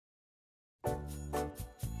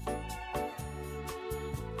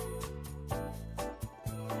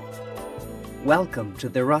Welcome to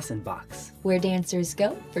the Rosenbox, where dancers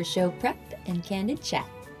go for show prep and candid chat.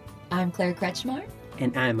 I'm Claire Kretschmar.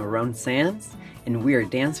 And I'm Aaron Sands, and we are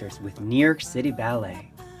dancers with New York City Ballet.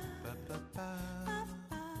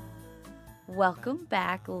 Welcome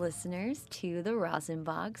back, listeners, to the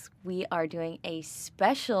Rosenbox. We are doing a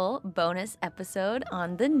special bonus episode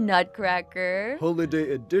on the Nutcracker.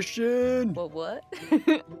 Holiday edition! What?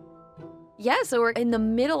 Yeah, so we're in the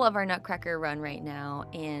middle of our Nutcracker run right now,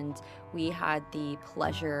 and we had the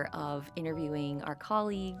pleasure of interviewing our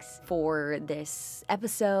colleagues for this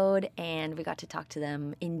episode, and we got to talk to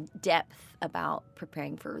them in depth about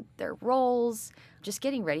preparing for their roles, just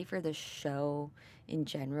getting ready for the show in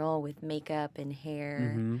general with makeup and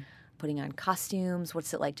hair, putting on costumes.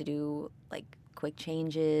 What's it like to do like quick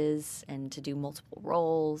changes and to do multiple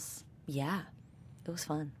roles? Yeah, it was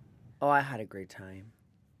fun. Oh, I had a great time.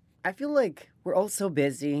 I feel like we're all so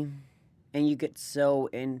busy and you get so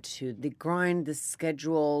into the grind, the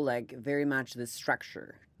schedule, like very much the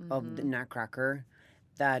structure of the Nutcracker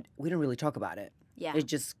that we don't really talk about it. Yeah. It's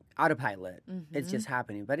just autopilot. It's just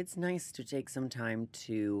happening. But it's nice to take some time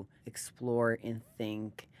to explore and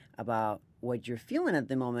think about what you're feeling at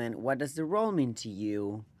the moment. What does the role mean to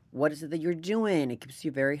you? What is it that you're doing? It keeps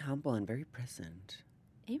you very humble and very present.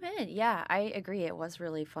 Amen. Yeah, I agree. It was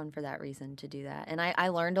really fun for that reason to do that. And I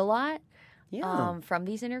learned a lot from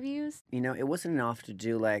these interviews. You know, it wasn't enough to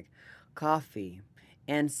do like coffee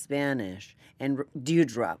and Spanish and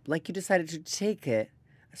dewdrop. Like you decided to take it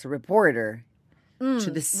as a reporter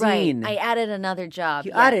to the scene. Right. I added another job.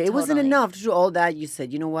 You added. It totally. wasn't enough to do all that. You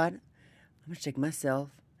said, you know what? I'm going to take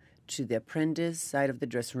myself to the apprentice side of the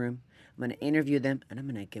dressing room. I'm going to interview them, and I'm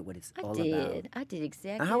going to get what it's all about. I did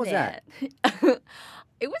exactly How was that?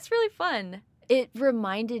 It was really fun. It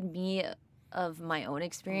reminded me of my own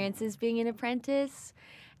experiences being an apprentice,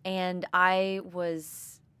 and I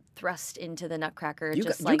was thrust into the Nutcracker. You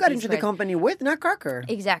got into the company with Nutcracker.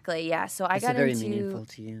 Exactly, yeah. So I got very into... meaningful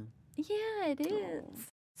to you. Yeah, it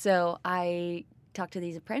is. So I talked to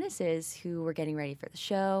these apprentices who were getting ready for the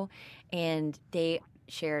show, and they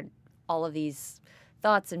shared all of these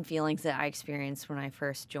thoughts and feelings that I experienced when I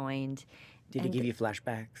first joined. Did it give you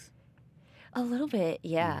flashbacks? A little bit,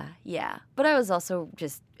 yeah. But I was also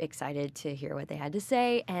just excited to hear what they had to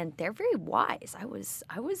say, and they're very wise. I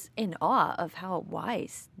was in awe of how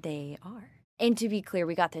wise they are. And to be clear,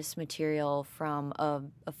 we got this material from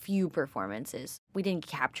a few performances. We didn't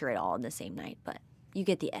capture it all in the same night, but you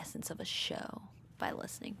get the essence of a show by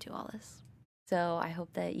listening to all this. So I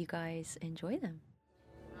hope that you guys enjoy them.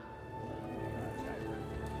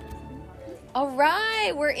 All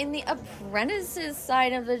right, we're in the apprentices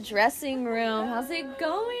side of the dressing room. How's it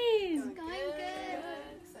going? It's going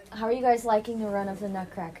good. How are you guys liking the run of the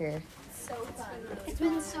Nutcracker? So fun. It's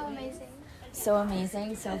been so amazing. So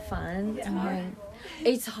amazing, so fun.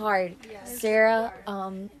 It's hard. Sarah,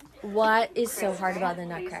 what is so hard about the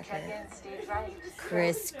Nutcracker?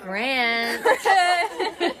 Chris Grant.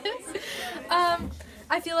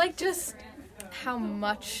 I feel like just how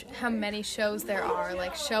many shows there are,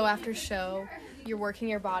 like show after show, you're working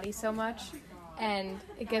your body so much, and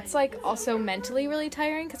it gets like also mentally really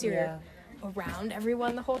tiring because you're around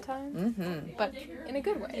everyone the whole time, but in a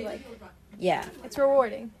good way, like it's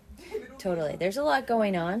rewarding. Totally. There's a lot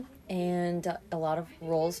going on and a lot of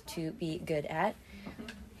roles to be good at.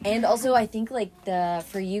 And also I think like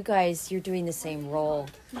for you guys, you're doing the same role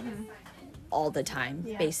all the time,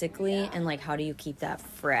 basically. And like, how do you keep that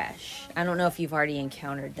fresh? I don't know if you've already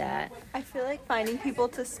encountered that. I feel like finding people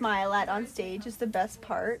to smile at on stage is the best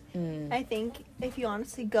part. I think if you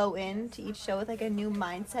honestly go into each show with like a new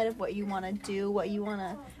mindset of what you want to do, what you want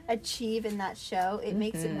to achieve in that show, it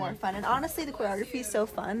makes it more fun. And honestly, the choreography is so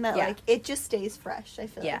fun that like it just stays fresh, I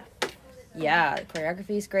feel like. Yeah,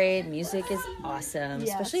 choreography is great. Music is awesome,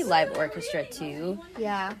 especially live orchestra too.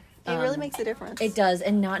 Yeah. It really makes a difference. It does,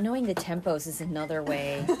 and not knowing the tempos is another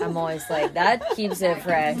way. I'm always like, that keeps it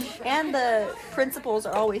fresh. And the principles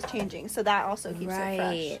are always changing, so that also keeps it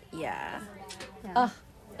fresh. Yeah. Oh,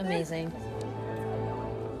 amazing.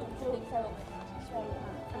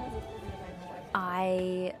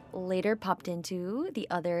 I later popped into the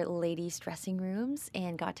other ladies' dressing rooms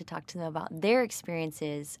and got to talk to them about their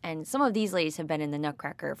experiences. And some of these ladies have been in the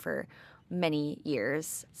Nutcracker for many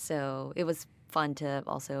years, so it was fun to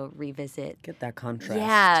also revisit. Get that contrast.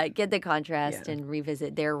 Yeah, get the contrast and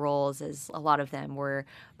revisit their roles, as a lot of them were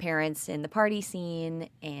parents in the party scene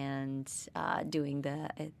and doing the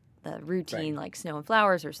routine like Snow and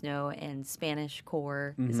Flowers or Snow and Spanish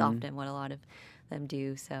corps is often what a lot of them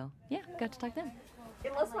do. So, yeah, got to talk to them.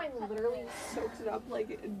 Unless mine literally soaks it up like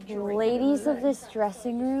a drink. Ladies of this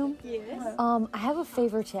dressing room, Yes. I have a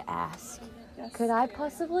favor to ask. Could I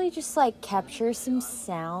possibly just like capture some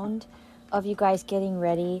sound of you guys getting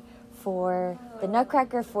ready for the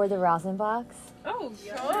Nutcracker for the Rosenbachs? Oh,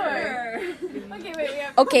 sure. Okay, wait, we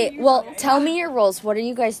have Okay, well, tell me your roles. What are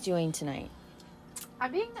you guys doing tonight?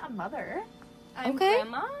 I'm being a mother. I'm Okay.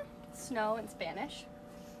 Grandma, Snow, and Spanish.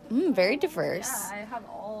 Very diverse. I have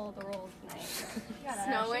all the roles tonight.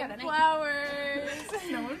 Snow and flowers.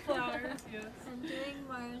 Snow and flowers, yes. I'm doing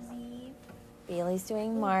Marzi. Bailey's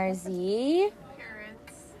doing Marzi.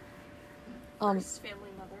 Parents. First Family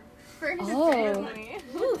mother. Oh.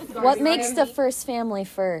 What makes the first family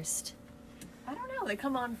first? I don't know. They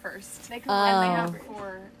come on first. They come on. They have Oh.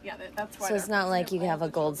 four. Yeah, that's why. So it's not like you have a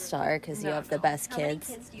gold star because you have the best kids.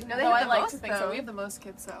 No, they have the most, think so. We have the most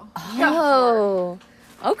kids, so. Oh.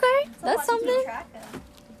 Okay, that's something.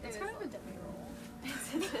 It's kind of a demi-role.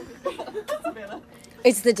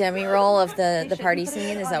 It's the demi role of the party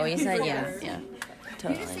scene. Is that what you said? Yeah.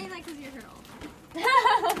 Totally. that because you're her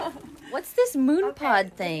old. What's this moon pod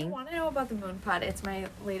If you thing? want to know about the moon pod, it's my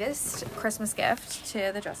latest Christmas gift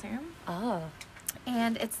to the dressing room. Oh.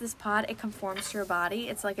 And it's this pod, it conforms to your body.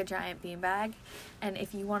 It's like a giant beanbag. And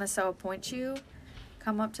if you want to sew a point shoe,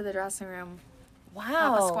 come up to the dressing room.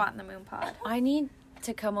 Have a squat Wow. in the moon pod. I need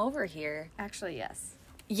to come over here. Actually, yes.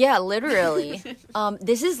 Yeah, literally.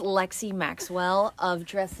 This is Lexi Maxwell of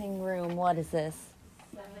dressing room. What is this?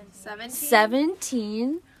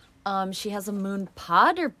 17. She has a moon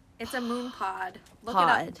pod or It's a moon pod. Look it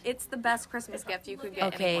Pod. up. It's the best Christmas gift you could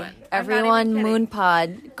get okay. anyone. I'm not Everyone, even kidding. moon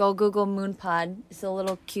pod. Go Google moon pod. It's a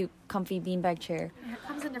little cute, comfy beanbag chair. It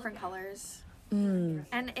comes in different colors. Mm.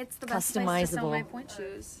 And it's the best place to sew Customizable. my point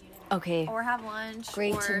shoes. Okay. Or have lunch.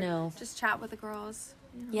 Great or to know. Just chat with the girls.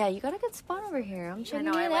 Yeah, you got a good spot over here. I'm I checking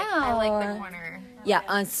know, it I out. like the corner.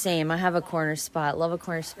 Yeah, same. I have a corner spot. Love a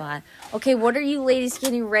corner spot. Okay, what are you ladies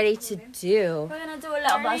getting ready to do? We're going to do a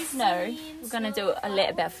little bit of snow. We're going to do a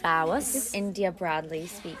little bit of flowers. This is India Bradley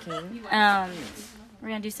speaking. We're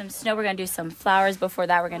going to do some snow. We're going to do some flowers. Before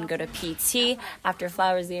that, we're going to go to PT. After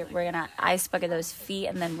flowers, we're going to ice bucket those feet,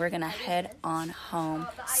 and then we're going to head on home.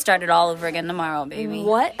 Start it all over again tomorrow, baby.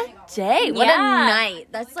 What a day. What a Yeah. night.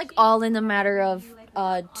 That's like all in a matter of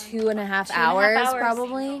 2.5 hours,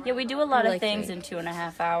 probably. Yeah, we do a lot Like of things three. in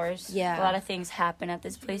 2.5 hours. Yeah. A lot of things happen at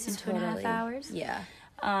this place in 2.5 Totally. hours. Yeah.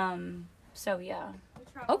 So, yeah.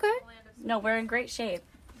 Okay. No, we're in great shape.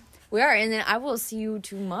 We are, and then I will see you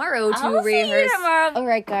tomorrow to I will see you rehearse. tomorrow. All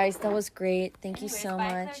right, guys, that was great. Thank you so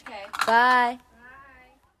much. Bye.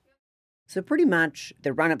 So pretty much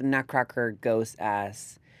the run of the Nutcracker goes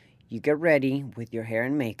as you get ready with your hair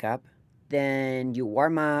and makeup, then you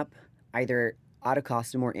warm up either out of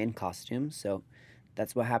costume or in costume. So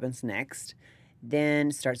that's what happens next.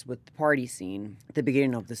 Then starts with the party scene, the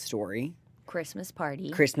beginning of the story, Christmas party.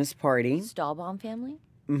 Christmas party. Stahlbaum family?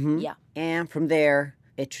 Mm-hmm. Yeah. And from there,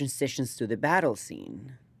 it transitions to the battle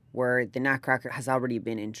scene where the Nutcracker has already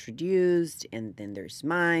been introduced, and then there's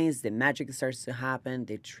mice, the magic starts to happen,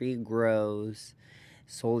 the tree grows,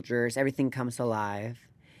 soldiers, everything comes alive.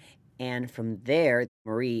 And from there,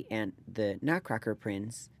 Marie and the Nutcracker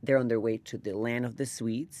Prince, they're on their way to the land of the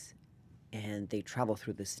sweets, and they travel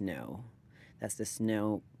through the snow. That's the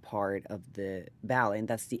snow part of the ballet, and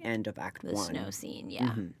that's the end of Act The 1. snow scene, yeah.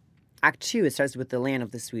 Mhm. Act 2, it starts with the land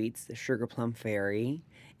of the sweets, the Sugar Plum Fairy,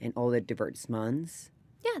 and all the divertissements.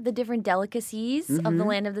 Yeah, the different delicacies of the Mhm.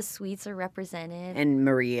 land of the sweets are represented. And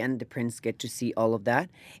Marie and the prince get to see all of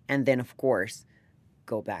that. And then, of course,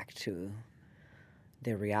 go back to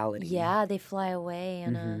the reality. yeah, they fly away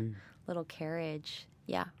in Mhm. a little carriage.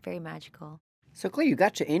 Yeah, very magical. So, Claire, you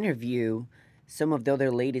got to interview some of the other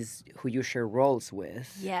ladies who you share roles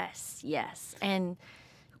with. Yes, yes. And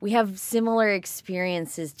we have similar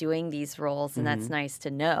experiences doing these roles, and that's nice to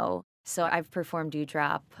know. So I've performed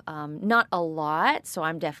Dewdrop, not a lot, so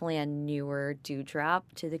I'm definitely a newer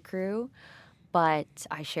Dewdrop to the crew, but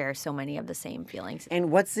I share so many of the same feelings. And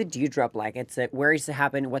what's the Dewdrop like? Where is it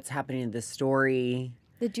happening? What's happening in the story?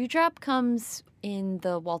 The Dewdrop comes in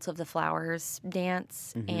the Waltz of the Flowers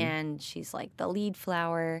dance, Mhm. and she's like the lead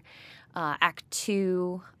flower. Act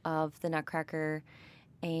 2 of the Nutcracker,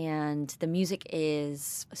 and the music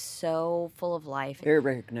is so full of life. Very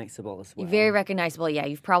recognizable as well. Very recognizable. Yeah,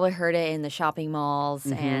 you've probably heard it in the shopping malls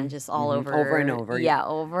and just all over. Over and over. Yeah,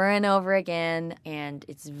 over and over again. And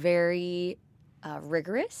it's very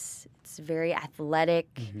rigorous. It's very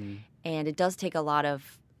athletic. Mhm. And it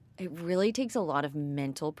really takes a lot of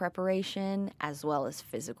mental preparation as well as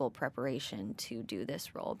physical preparation to do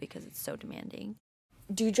this role because it's so demanding.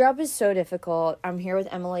 Dewdrop is so difficult. I'm here with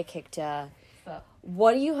Emily Kikta.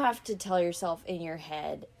 What do you have to tell yourself in your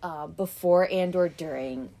head before and or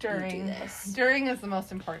during you do this? During is the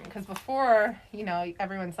most important, because before,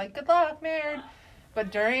 everyone's like, good luck, Merd.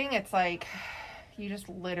 But during, it's like, you just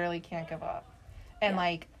literally can't give up. And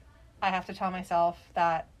like, I have to tell myself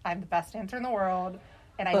that I'm the best dancer in the world,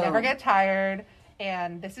 and I never get tired,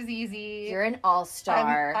 and this is easy. You're an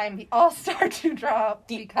all-star. I'm the all-star to drop.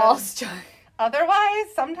 The all-star.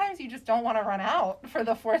 Otherwise, sometimes you just don't want to run out for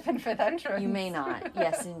the 4th and 5th entrance. You may not.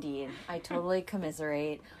 Yes, indeed. I totally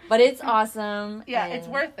commiserate. But it's awesome. Yeah, it's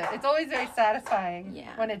worth it. It's always very satisfying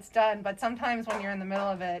when it's done. But sometimes when you're in the middle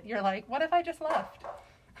of it, you're like, what if I just left?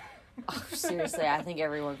 Oh, seriously, I think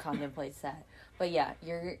everyone contemplates that. But yeah,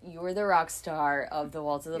 you're the rock star of the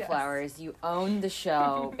Waltz of the Flowers. You own the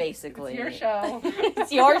show, basically. It's your show.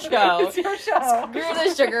 It's your show. It's your show. Screw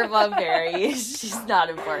the Sugar Plum Fairy. She's not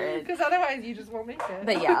important. Because otherwise you just won't make it.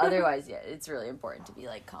 But yeah, otherwise, it's really important to be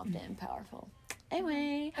like confident and powerful.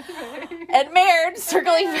 Anyway. And Merd,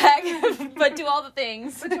 circling back, but do all the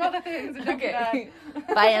things. And Okay.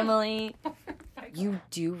 Bye, Emily. You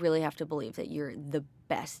do really have to believe that you're the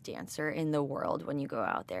best dancer in the world when you go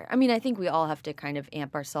out there. I mean, I think we all have to kind of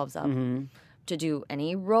amp ourselves up to do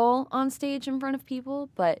any role on stage in front of people,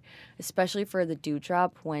 but especially for the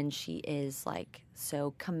Dewdrop, when she is like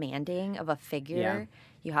so commanding of a figure,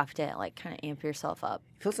 you have to like kind of amp yourself up.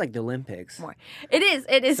 It feels like the Olympics. More. It is.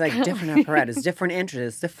 It's like different apparatus, different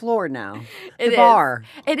entrances, the floor now, the bar.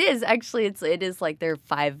 It is actually. It is like there are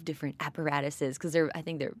 5 different apparatuses because I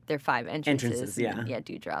think there are 5 entrances. Yeah,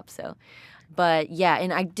 Dewdrop. So, but yeah,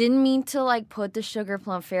 and I didn't mean to like put the Sugar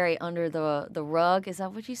Plum Fairy under the rug. Is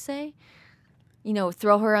that what you say?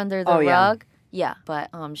 Throw her under the rug. Yeah,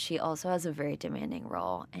 but she also has a very demanding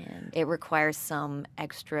role, and it requires some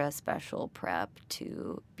extra special prep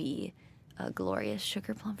to be a glorious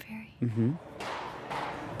Sugar Plum Fairy. Mm-hmm.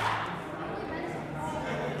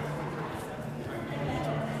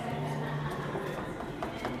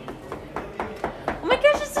 Oh my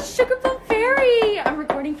gosh, it's a Sugar Plum Fairy! I'm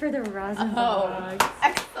recording for the Rosin Vlog.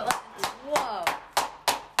 Excellent. Whoa.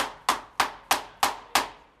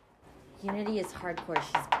 Unity is hardcore.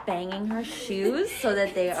 She's banging her shoes so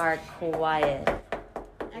that they are quiet.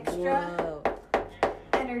 Extra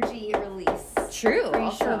energy release. True. Pre-show.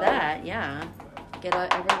 Also that, yeah. Get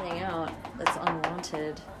everything out that's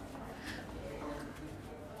unwanted.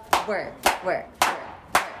 Work.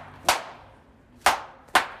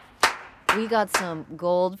 We got some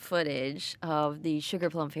gold footage of the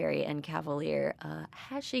Sugar Plum Fairy and Cavalier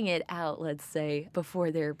hashing it out, let's say,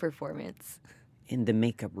 before their performance. In the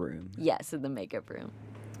makeup room. Yes, in the makeup room.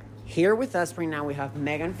 Here with us right now we have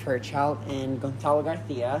Megan Fairchild and Gonzalo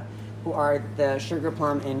Garcia, who are the Sugar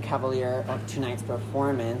Plum and Cavalier of tonight's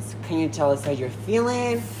performance. Can you tell us how you're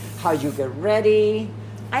feeling? How you get ready?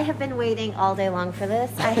 I have been waiting all day long for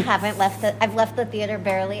this. I haven't I've left the theater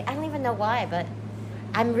barely. I don't even know why, but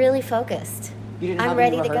I'm really focused. You didn't I'm have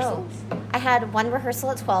ready any to go. I had one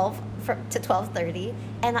rehearsal at 12 to 12:30,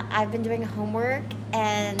 and I've been doing homework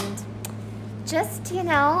and just,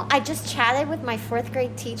 I just chatted with my 4th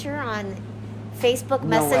grade teacher on Facebook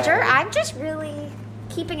Messenger. Way. I'm just really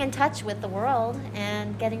keeping in touch with the world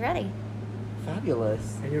and getting ready.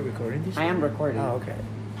 Fabulous. Are you recording this? I am recording. Oh, okay.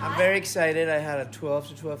 I'm very excited. I had a 12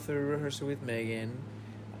 to 12:30 rehearsal with Megan.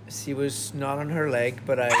 She was not on her leg,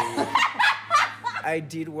 but I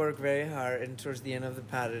did work very hard, and towards the end of the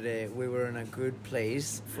padded day, we were in a good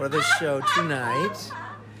place for the show tonight.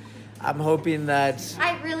 I'm hoping that...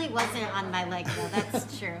 I really wasn't on my leg, though.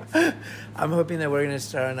 That's true. I'm hoping that we're going to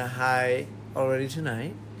start on a high already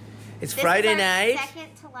tonight. It's This Friday is our night.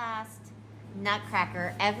 second to last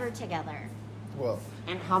Nutcracker ever together. Well,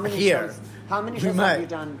 and how many here. shows? How many We shows might- have you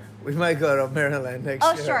done? We might go to Maryland next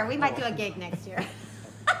Oh, year. sure. We might do a gig next year.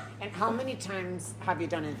 And how many times have you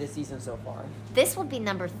done it this season so far? This will be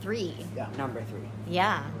number 3. Yeah, number 3.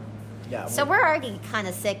 Yeah. Yeah. So we're already kind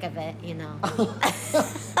of sick of it,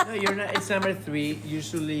 No, you're not. It's number 3.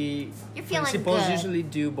 Usually, You're feeling principals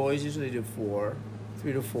good. boys usually do 4,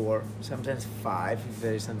 3 to 4, sometimes 5 if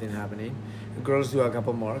there is something happening. The girls do a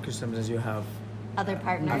couple more because sometimes you have Other a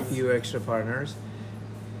partners. few extra partners.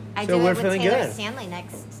 I So do we're it with feeling Taylor good. Stanley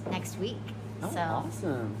next week. Oh, So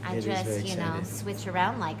awesome. I It is just, very exciting. switch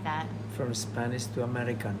around like that. From Spanish to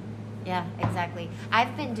American. Yeah, exactly.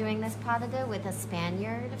 I've been doing this pas de deux with a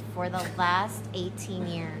Spaniard for the last 18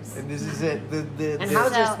 years. And this is it. And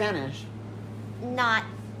how's your So- Spanish? Not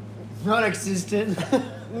Not existent.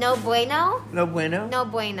 no bueno. No bueno. No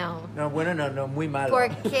bueno. No bueno. No muy malo.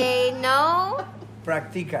 Porque no.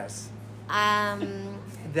 Practicas.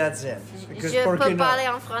 That's it. Je peux parler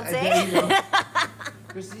en français.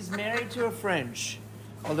 Because he's married to a French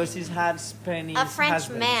Although she's half Spanish. a French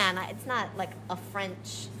husband. man. It's not like a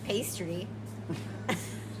French pastry.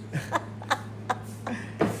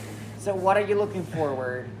 So what are you looking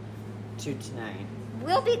forward to tonight?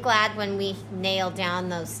 We'll be glad when we nail down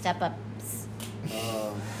those step-ups.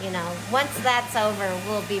 Oh. You know, once that's over,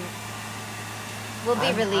 we'll be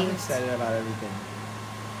relieved. I'm excited about everything.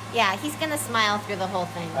 Yeah, he's gonna smile through the whole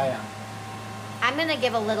thing. I am. I'm gonna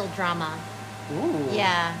give a little drama. Ooh.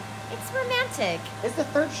 Yeah, it's romantic. It's the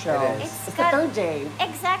third show. It is. It's It's the got- third date.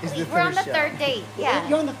 Exactly. It's the We're on the third show. third date. Yeah.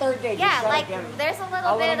 You're on the third date. You Yeah, gotta like give there's a a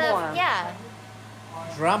little bit little of more. yeah.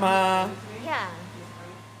 Drama. Yeah.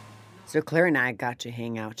 So Claire and I got to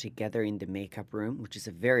hang out together in the makeup room, which is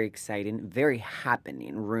a very exciting, very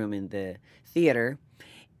happening room in the theater.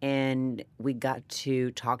 And we got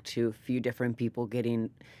to talk to a few different people getting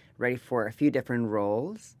ready for a few different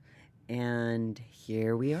roles. And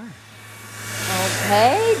here we are.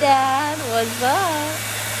 Okay, Dad, what's up?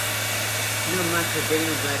 Not much, we're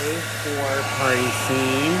getting ready for party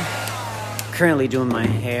scene. Currently doing my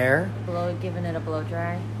hair. Giving it a blow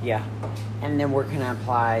dry. Yeah. And then we're gonna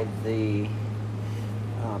apply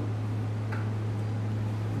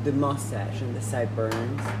the mustache and the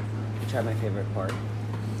sideburns, which are my favorite part.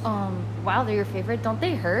 Wow, they're your favorite. Don't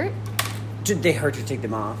they hurt? They hurt to take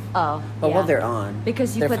them off. Oh, But yeah. while they're on,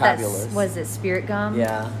 Because you they're put fabulous. that, was it spirit gum?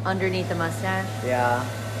 Yeah. Underneath the mustache? Yeah.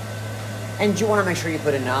 And you want to make sure you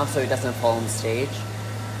put enough so it doesn't fall on stage,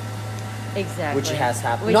 Exactly. which has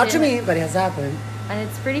happened. Which Not to is- me, but it has happened. And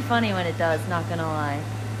it's pretty funny when it does, not gonna lie.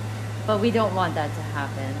 But we don't want that to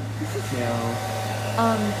happen. No.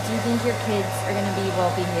 Do you think your kids are gonna be well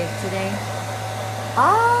behaved today?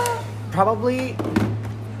 Probably.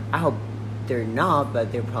 I hope they're not,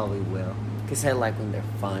 but they probably will. Because I like when they're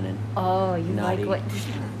fun and Oh, you naughty. like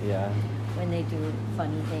Yeah. when they do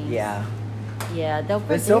funny things. Yeah. Yeah, they'll.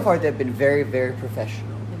 But so far, they've been very, very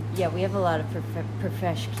professional. Yeah, we have a lot of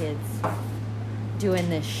profesh kids doing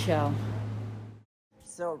this show.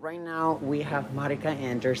 So right now we have Marika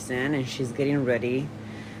Anderson, and she's getting ready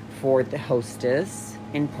for the hostess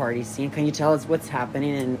in party scene. Can you tell us what's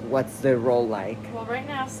happening and what's the role like? Well, right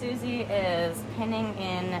now Susie is pinning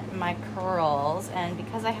in my curls, and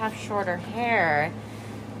because I have shorter hair,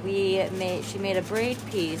 she made a braid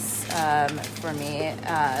piece for me.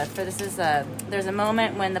 There's a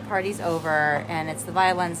moment when the party's over and it's the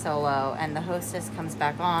violin solo, and the hostess comes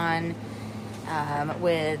back on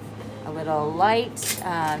with a little light.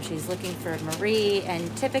 She's looking for Marie,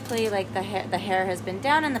 and typically, like the hair has been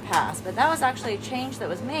down in the past, but that was actually a change that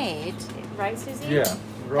was made, right, Susie? Yeah,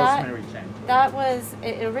 Rosemary changed. That was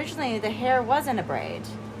originally the hair was in a braid,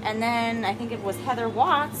 and then I think it was Heather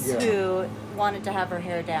Watts who wanted to have her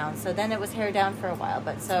hair down. So then it was hair down for a while,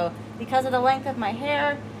 but so because of the length of my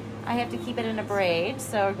hair, I have to keep it in a braid.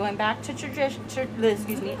 So we're going back to tradition.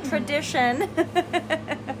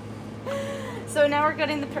 So now we're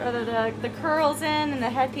getting the curls in, and the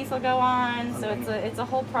headpiece will go on. So it's a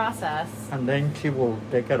whole process. And then she will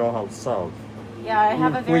take it all herself. Yeah, I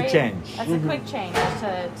have a very Quick change. That's a quick change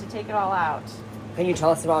to take it all out. Can you tell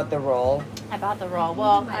us about the role? About the role.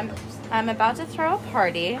 Well, I'm about to throw a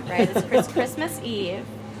party, right? It's Christmas Eve.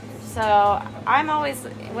 So I'm always,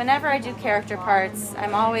 whenever I do character parts, I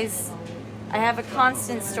have a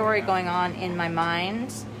constant story going on in my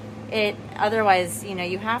mind. Otherwise,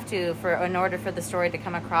 you have to, in order for the story to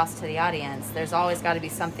come across to the audience, there's always got to be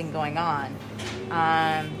something going on.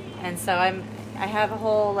 And so I have a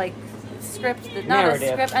whole script, a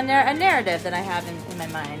narrative that I have in my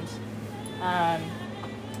mind.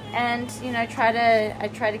 And I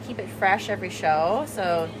try to keep it fresh every show.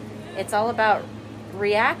 So it's all about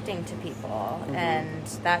reacting to people, and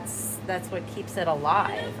that's what keeps it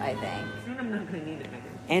alive, I think.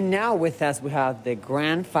 And now with us we have the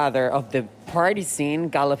grandfather of the party scene,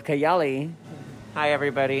 Galip Kayali. Hi,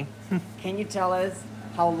 everybody. Can you tell us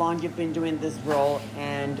how long you've been doing this role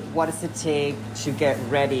and what does it take to get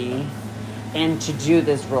ready and to do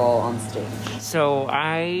this role on stage? So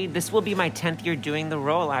this will be my 10th year doing the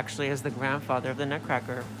role, actually, as the grandfather of the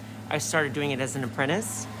Nutcracker. I started doing it as an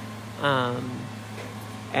apprentice.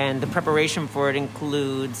 And the preparation for it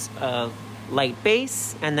includes a light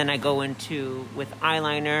base, and then I go with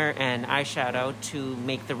eyeliner and eyeshadow to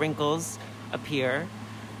make the wrinkles appear.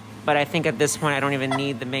 But I think at this point I don't even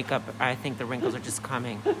need the makeup. I think the wrinkles are just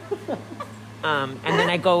coming. And then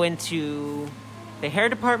I go into the hair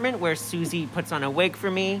department where Susie puts on a wig for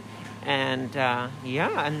me. And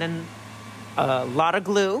and then a lot of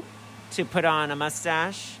glue to put on a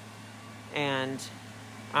mustache. And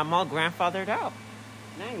I'm all grandfathered out.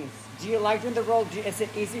 Nice. Do you like doing the role? Is it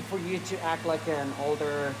easy for you to act like an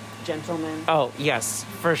older gentleman? Oh, yes,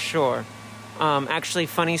 for sure. Actually,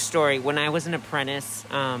 funny story. When I was an apprentice,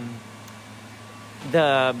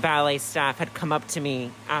 the ballet staff had come up to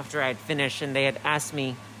me after I'd finished, and they had asked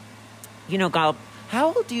me, Gallup,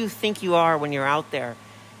 how old do you think you are when you're out there?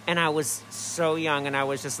 And I was so young, and I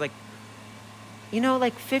was just like,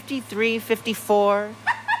 like 53, 54.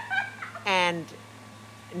 And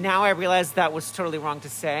now I realize that was totally wrong to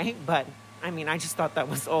say, but I mean, I just thought that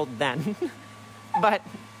was old then. But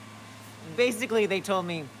basically, they told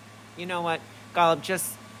me, you know what, Gallup,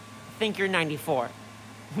 just think you're 94.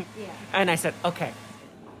 Yeah. And I said, okay.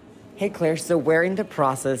 Hey, Claire, so where in the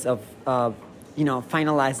process of,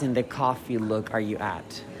 finalizing the coffee look are you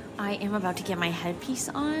at? I am about to get my headpiece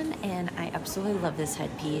on, and I absolutely love this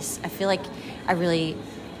headpiece. I feel like I really,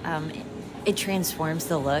 it transforms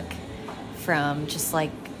the look from just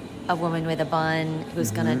like a woman with a bun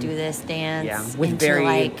who's gonna do this dance with into very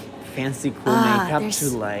like fancy, cool makeup to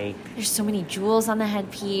like. There's so many jewels on the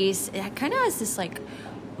headpiece. It kind of has this like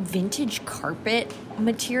vintage carpet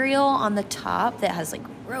material on the top that has like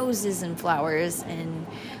roses and flowers and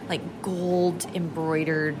like gold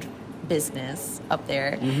embroidered business up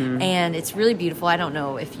there. And it's really beautiful. I don't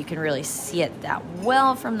know if you can really see it that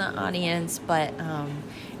well from the audience, but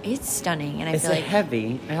it's stunning. And I feel like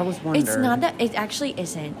heavy. I always wonder. It's not that. It actually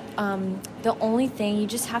isn't. The only thing, you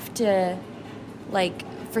just have to, like,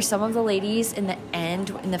 for some of the ladies in the end,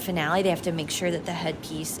 in the finale, they have to make sure that the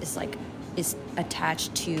headpiece is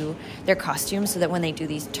attached to their costume so that when they do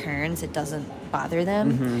these turns, it doesn't bother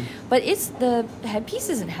them. But the headpiece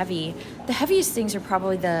isn't heavy. The heaviest things are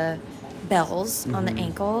probably the bells on the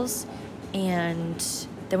ankles, and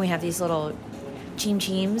then we have these little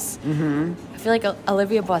chim-chims. I feel like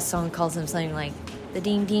Olivia Boisson calls them something like the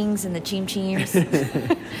ding-dings and the chim-chims.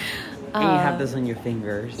 And you have those on your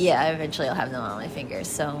fingers. Yeah, eventually I'll have them on my fingers.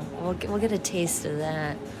 So we'll get a taste of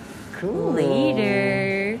that cool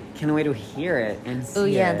later. Can't wait to hear it and see Oh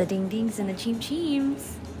yeah, it. the ding-dings and the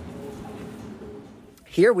chim-chims.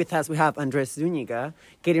 Here with us we have Andres Zuniga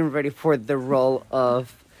getting ready for the role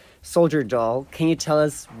of Soldier Doll. Can you tell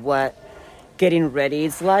us what getting ready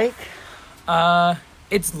is like?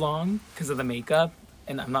 It's long because of the makeup,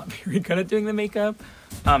 and I'm not very good at doing the makeup.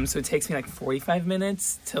 So it takes me like 45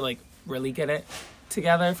 minutes to like really get it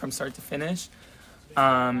together from start to finish.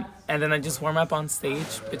 And then I just warm up on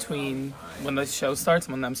stage between when the show starts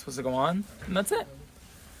and when I'm supposed to go on, and that's it.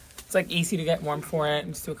 It's like easy to get warm for it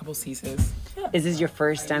and just do a couple ceases. Yeah. Is this your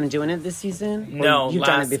first time doing it this season? No, you've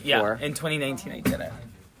done it before. Yeah, in 2019 I did it.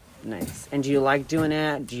 Nice. And do you like doing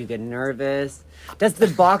it? Do you get nervous? Does the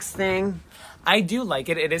box thing? I do like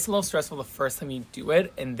it. It is a little stressful the first time you do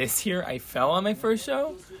it. And this year I fell on my first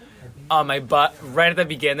show on my butt right at the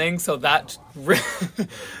beginning. So that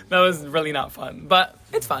was really not fun. But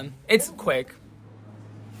it's fun. It's quick.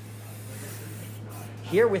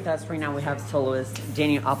 Here with us right now we have soloist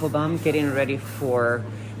Daniel Applebaum getting ready for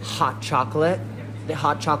Hot Chocolate. The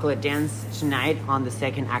Hot Chocolate dance tonight on the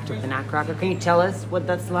second act of the Nutcracker. Can you tell us what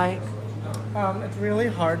that's like? It's really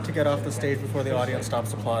hard to get off the stage before the audience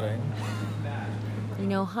stops applauding.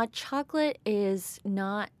 Hot chocolate is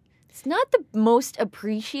not the most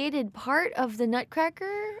appreciated part of the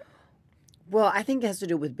Nutcracker. Well, I think it has to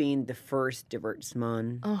do with being the first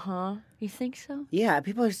divertissement. You think so? Yeah,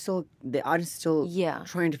 the audience is still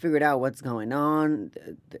trying to figure out what's going on.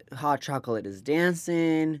 The Hot Chocolate is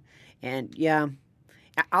dancing. And yeah,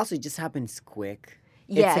 also it just happens quick.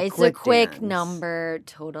 Yeah, it's a quick dance. number,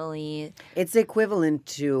 totally. It's equivalent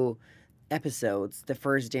to episodes, the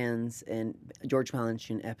first dance in George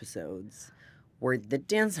Balanchine episodes, where the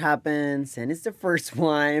dance happens and it's the first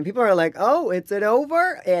one, and people are like, "Oh, is it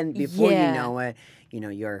over?" And before you know it,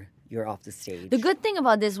 you're off the stage. The good thing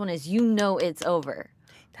about this one is it's over.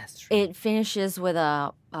 That's true. It finishes with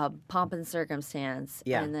a pomp and circumstance.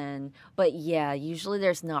 Yeah. But usually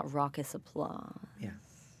there's not raucous applause. Yeah.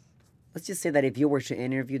 Let's just say that if you were to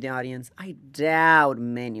interview the audience, I doubt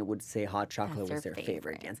many would say Hot Chocolate was their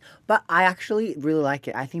favorite dance. But I actually really like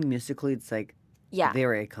it. I think musically it's like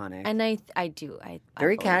very iconic. And I do.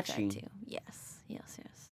 Very believe catchy. that too. Yes.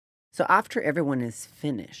 So after everyone is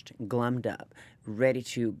finished, glammed up, ready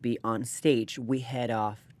to be on stage, we head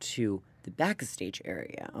off to the backstage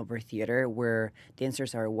area of our theater where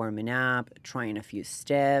dancers are warming up, trying a few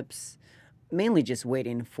steps, mainly just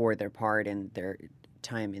waiting for their part and their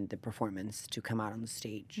time in the performance to come out on the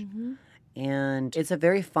stage. And it's a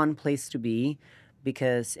very fun place to be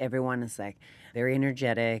because everyone is like very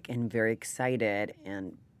energetic and very excited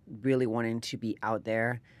and really wanting to be out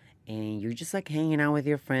there. And you're just like hanging out with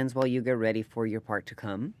your friends while you get ready for your part to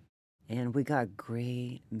come. And we got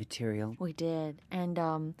great material. We did. And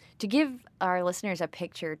to give our listeners a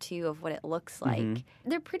picture, too, of what it looks like,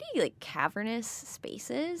 they're pretty, like, cavernous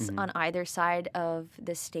spaces on either side of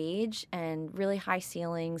the stage and really high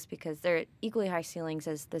ceilings because they're equally high ceilings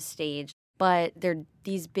as the stage. But they're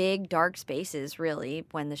these big, dark spaces, really,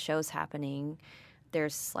 when the show's happening.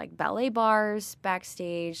 There's like ballet bars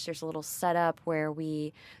backstage. There's a little setup where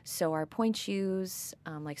we sew our point shoes,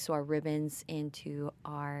 like sew our ribbons into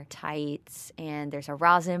our tights. And there's a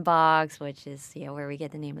rosin box, which is where we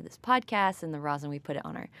get the name of this podcast. And the rosin, we put it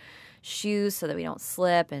on our shoes so that we don't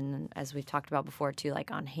slip. And as we've talked about before, too,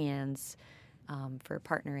 like on hands for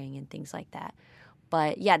partnering and things like that.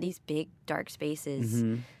 But yeah, these big dark spaces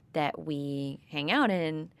that we hang out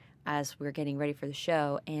in as we're getting ready for the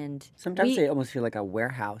show, and sometimes they almost feel like a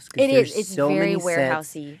warehouse. It is. It's so very many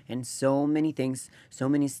warehousey, and so many things, so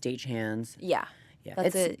many stagehands. Yeah.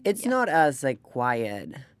 It's not as like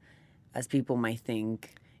quiet as people might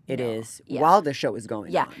think it is Yeah. while the show is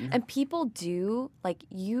going on. And people do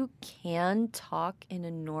you can talk in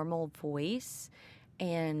a normal voice,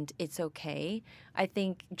 and it's okay. I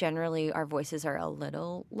think generally our voices are a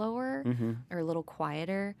little lower or a little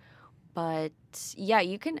quieter. But yeah,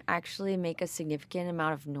 you can actually make a significant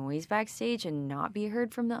amount of noise backstage and not be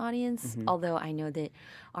heard from the audience. Although I know that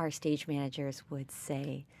our stage managers would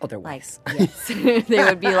say otherwise. Yes. They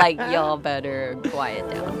would be like, y'all better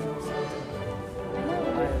quiet down.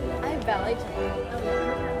 I have ballet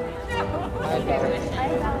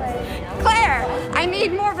Claire, I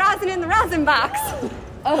need more rosin in the rosin box.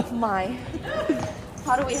 Oh my.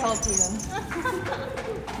 How do we help you?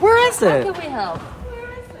 Where is it? How can we help?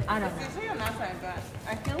 I don't know. Usually on that side, but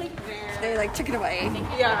I feel like They like took it away.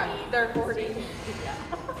 Yeah, they're hoarding. Should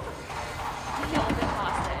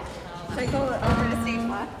I go over to stage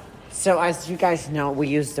left? So as you guys know, we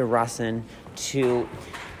use the rosin to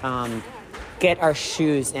get our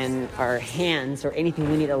shoes and our hands or anything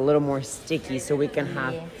we need a little more sticky so we can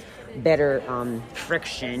have better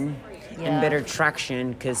friction and better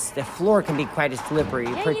traction because the floor can be quite slippery,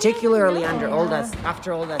 particularly after all that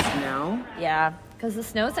snow. Yeah, because the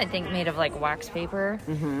snow's, I think, made of like wax paper.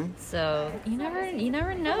 So you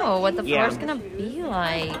never know what the floor's gonna be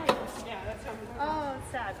like. Oh,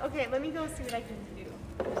 sad. Okay, let me go see what I can do.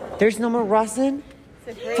 There's no more rosin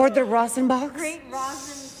for the rosin box. Great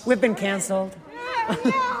rosin. We've been canceled.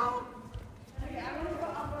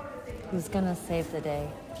 Who's gonna save the day?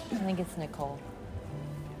 I think it's Nicole.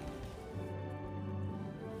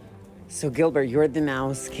 So Gilbert, you're the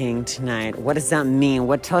Mouse King tonight. What does that mean?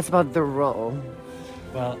 Tell us about the role.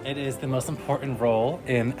 Well, it is the most important role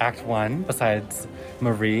in Act 1 besides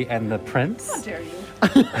Marie and the Prince. How dare you?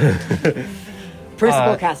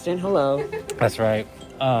 Principal Caston, hello. That's right.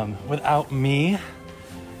 Without me,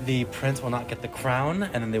 the prince will not get the crown,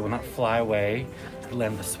 and then they will not fly away to the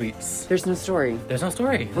land of the sweets. There's no story. There's no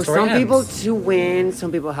story. The For story some ends. people to win,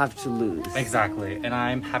 some people have to lose. Exactly, and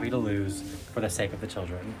I'm happy to lose for the sake of the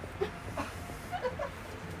children.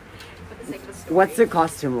 What's the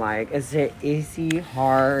costume like? Is it easy,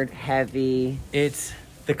 hard, heavy?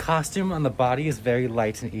 The costume on the body is very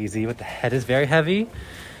light and easy, but the head is very heavy.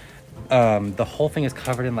 The whole thing is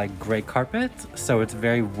covered in like gray carpet, so it's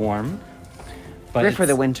very warm. But Great for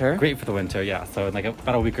the winter. Great for the winter, yeah. So in like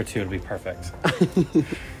about a week or two, it'll be perfect.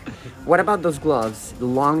 What about those gloves? The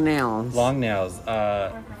long nails. Long nails.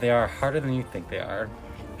 They are harder than you think they are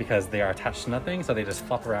because they are attached to nothing, so they just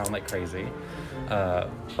flop around like crazy. But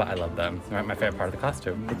I love them. They're my favorite part of the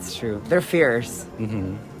costume. It's true. They're fierce.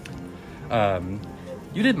 You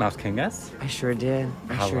did Mouse King, yes? I sure did.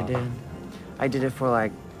 How long? did. I did it for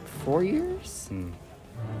like 4 years.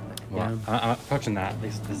 Well, I'm approaching that.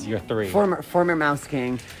 This is year 3. Former Mouse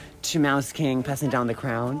King to Mouse King, passing down the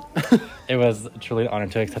crown. It was truly an honor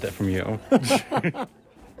to accept it from you.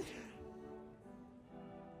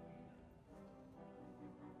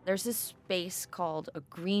 There's this space called a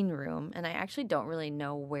green room, and I actually don't really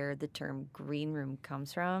know where the term green room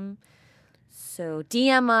comes from. So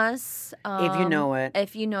DM us if you know it.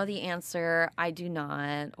 If you know the answer, I do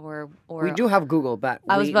not. Or we do have Google, but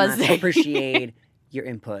I was we about to must say. appreciate your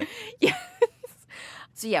input.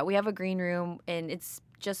 So yeah, we have a green room, and it's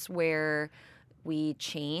just where we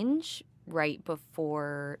change right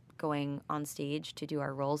before going on stage to do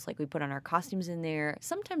our roles. Like we put on our costumes in there.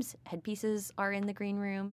 Sometimes headpieces are in the green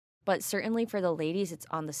room, but certainly for the ladies, it's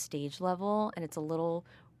on the stage level, and it's a little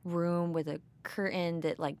room with a curtain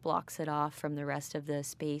that like blocks it off from the rest of the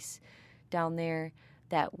space down there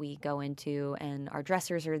that we go into, and our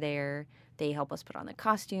dressers are there. They help us put on the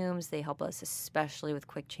costumes. They help us especially with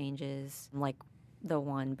quick changes, like the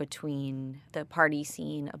one between the party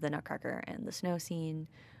scene of the Nutcracker and the snow scene.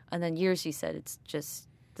 And then yours, you said it's just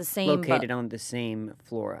the same. Located but on the same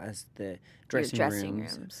floor as the your dressing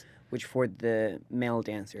rooms. Which for the male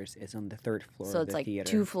dancers is on the third floor So of it's the like theater.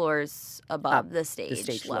 2 floors above Up the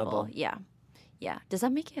stage level. Yeah. Yeah. Does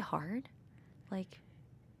that make it hard? Like,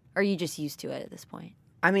 are you just used to it at this point?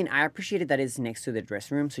 I mean, I appreciated that it's next to the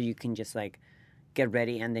dressing room, so you can just like get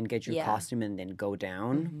ready and then get your Yeah. costume and then go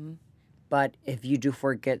down. Mhm. But if you do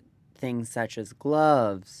forget things such as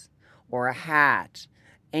gloves or a hat,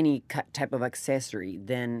 any type of accessory,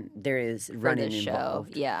 then there is For running the show.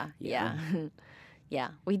 involved. Yeah. Yeah.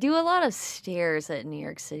 Yeah. We do a lot of stairs at New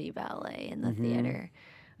York City Ballet in the Mhm. theater.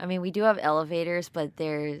 I mean, we do have elevators, but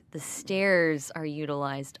the stairs are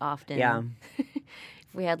utilized often. Yeah.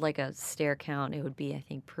 If we had like a stair count, it would be, I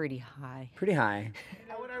think, pretty high. Pretty high.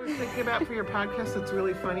 What I was thinking about for your podcast that's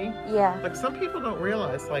really funny. Yeah. Like some people don't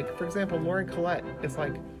realize, like for example, Lauren Collette is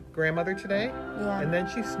like grandmother today. Yeah. And then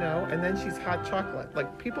she's Snow, and then she's Hot Chocolate.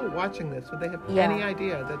 Like people watching this, would they have Yeah. any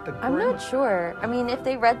idea that the I'm not sure. I mean, if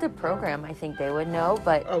they read the program, I think they would know,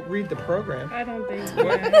 but... Oh, read the program. I don't think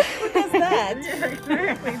What? Who does that? Yeah,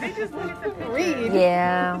 exactly. They just look at the read.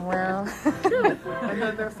 Yeah, well... And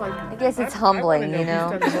then there's like... I guess it's I humbling, wanna you know?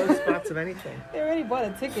 Who's done the most spots of anything? They already bought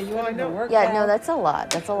a ticket. You want to work Yeah, out? no, that's a lot.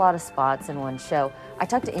 That's a lot of spots in one show. I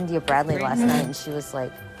talked to India Bradley last night, and she was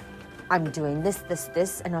like, I'm doing this,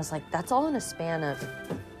 and I was like, that's all in a span of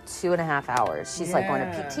 2.5 hours. She's like going to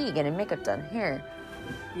Yeah. PT, getting makeup done, hair,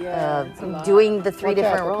 Yeah, it's a lot. doing the 3 Watch out,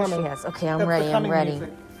 different they're roles she coming. has. Okay, I'm That's the ready, I'm coming ready. music.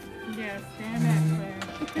 Yeah, stand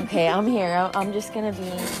back there. Okay, I'm here. I'm just gonna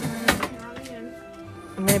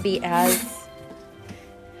be as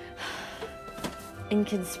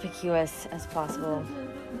inconspicuous as possible.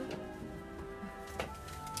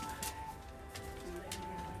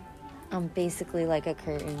 I'm basically like a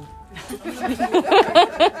curtain.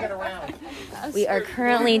 We are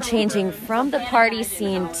currently changing from the party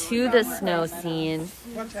scene to the snow scene.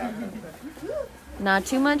 Watch out. Not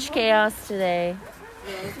too much chaos today.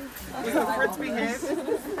 Fritz behaved.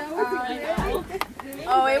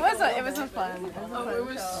 Oh, it was a fun. It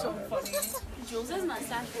was so funny. Jules'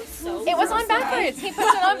 mustache was so It was on backwards. He puts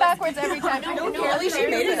it on backwards every time. Apparently she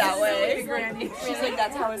made it that way. She's like,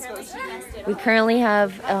 that's how it's supposed to be. We currently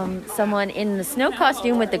have someone in the snow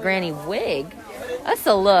costume with the granny wig. That's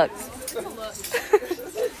a look.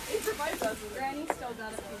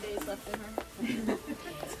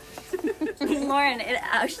 Lauren, it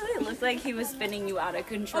actually looked like he was spinning you out of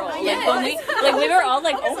control. Like when we were all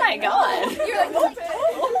like, oh my god. You're like,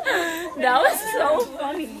 oh. That was so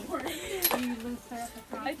funny.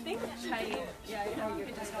 I think tight. Yeah, you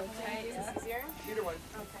could just go tight. Is this easier? Either one.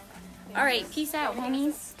 All right, peace out,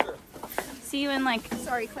 homies. See you in like.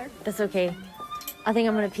 Sorry, Claire. That's okay. I think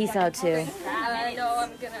I'm gonna peace out too. No,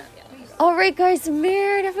 I'm gonna. All right, guys,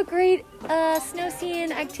 Merritt, have a great snow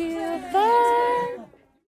scene, Act 2. Bye.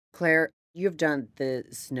 Claire, you've done the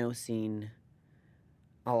snow scene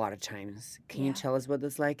a lot of times. Can you tell us what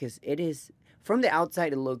that's like? Because it is, from the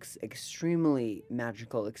outside, it looks extremely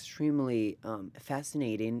magical, extremely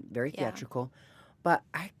fascinating, very Yeah. theatrical. But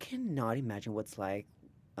I cannot imagine what's like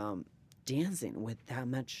dancing with that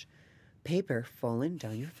much paper falling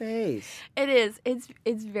down your face. It is.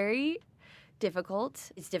 It's very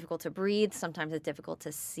difficult. It's difficult to breathe. Sometimes it's difficult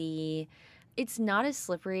to see. It's not as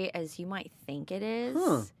slippery as you might think it is.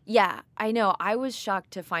 Huh. Yeah, I know. I was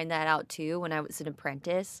shocked to find that out too when I was an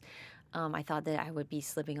apprentice. I thought that I would be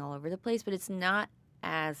slipping all over the place, but it's not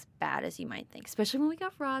as bad as you might think, especially when we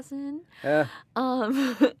got rosin.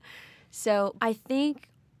 So I think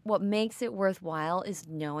what makes it worthwhile is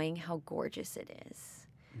knowing how gorgeous it is.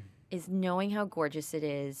 Is knowing how gorgeous it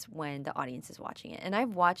is when the audience is watching it. And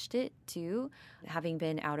I've watched it too, having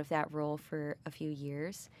been out of that role for a few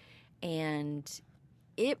years. And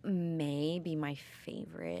it may be my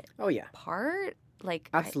favorite Oh, yeah. part. Like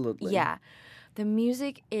Absolutely. yeah. The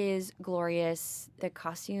music is glorious. The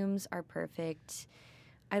costumes are perfect.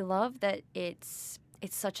 I love that it's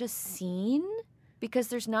such a scene because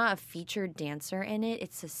there's not a featured dancer in it.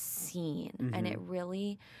 It's a scene. And it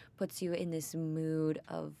really puts you in this mood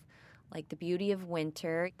of like the beauty of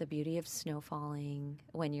winter, the beauty of snow falling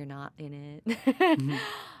when you're not in it.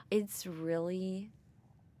 It's really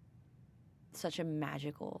such a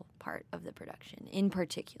magical part of the production in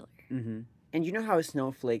particular. And you know how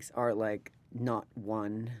snowflakes are like not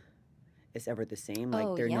one is ever the same? Like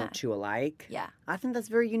Oh, they're yeah. not two alike. Yeah. I think that's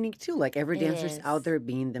very unique too. Like every It dancer's is. out there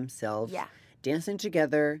being themselves. Yeah. Dancing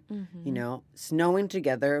together, you know, snowing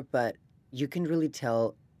together, but you can really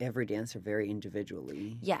tell every dancer very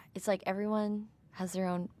individually. Yeah, it's like everyone has their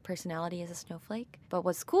own personality as a snowflake. But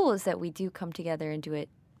what's cool is that we do come together and do it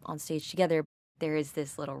on stage together. there is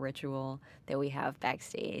this little ritual that we have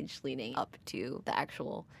backstage leading up to the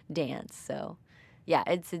actual dance. So yeah,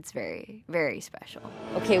 it's very, very special.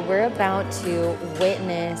 Okay, we're about to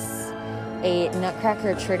witness a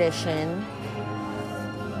Nutcracker tradition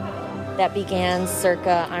that began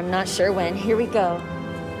circa, I'm not sure when. Here we go.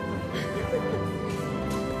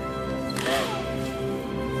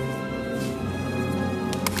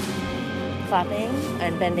 Clapping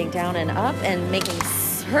and bending down and up and making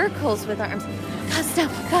circles with our arms. Go snow,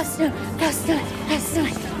 go snow, go snow, go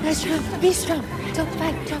snow, go strong, be strong, don't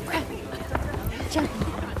fight, don't cry, jump.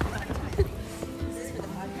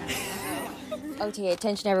 Okay,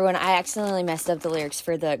 attention everyone, I accidentally messed up the lyrics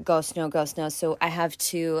for the Go Snow, so I have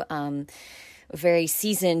two very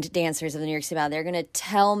seasoned dancers of the New York City Ballet. They're gonna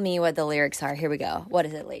tell me what the lyrics are. Here we go. What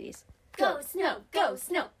is it, ladies? Go snow,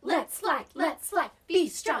 let's fly, be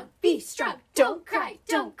strong, don't cry,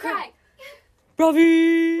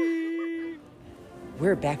 Bravi!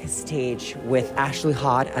 We're backstage with Ashley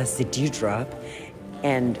Hott as the Dewdrop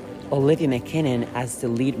and Olivia McKinnon as the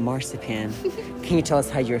lead marzipan. Can you tell us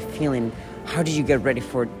how you're feeling? How did you get ready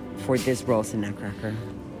for this roles in Nutcracker?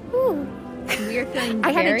 We are feeling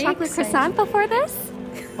I had a very chocolate excited. croissant before this.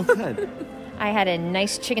 Oh, good. I had a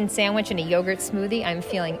nice chicken sandwich and a yogurt smoothie. I'm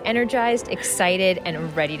feeling energized, excited,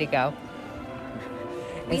 and ready to go.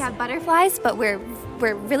 We have butterflies, but we're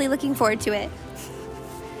really looking forward to it.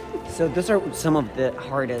 So those are some of the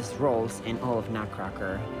hardest roles in all of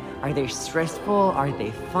Nutcracker. Are they stressful? Are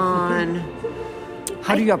they fun?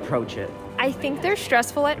 How do you approach it? I think they're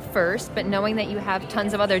stressful at first, but knowing that you have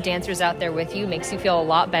tons of other dancers out there with you makes you feel a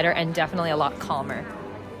lot better and definitely a lot calmer.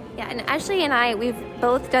 Yeah, and Ashley and I, we've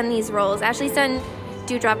both done these roles. Ashley's done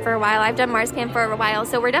Dewdrop for a while. I've done Marzipan for a while,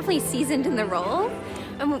 so we're definitely seasoned in the role.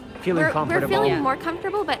 And Feeling comfortable. We're feeling more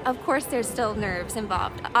comfortable, but of course there's still nerves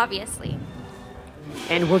involved, obviously.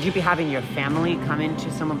 And will you be having your family come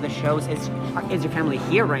into some of the shows? Is your family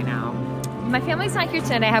here right now? My family's not here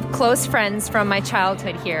tonight. I have close friends from my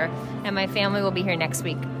childhood here, and my family will be here next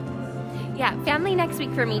week. Yeah, family next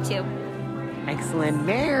week for me too. Excellent,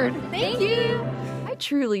 Baird. Thank you. I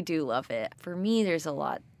truly do love it. For me, there's a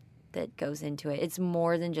lot that goes into it. It's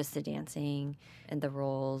more than just the dancing and the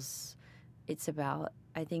roles. It's about,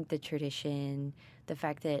 I think, the tradition, the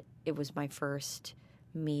fact that it was my first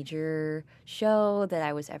major show that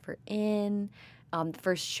I was ever in. The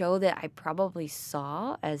first show that I probably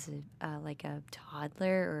saw as like a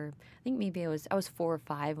toddler, or I think maybe I was 4 or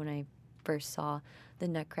 5 when I first saw the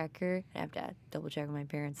Nutcracker. I have to double check with my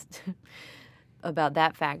parents about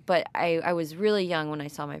that fact. But I was really young when I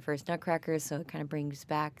saw my first Nutcracker, so it kind of brings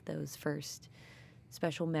back those first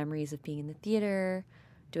special memories of being in the theater,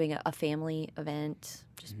 doing a family event,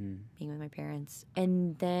 just being with my parents.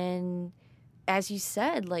 And then, as you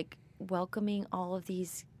said, like welcoming all of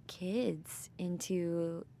these kids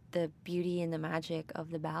into the beauty and the magic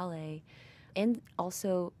of the ballet. And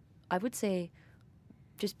also, I would say,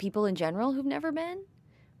 just people in general who've never been,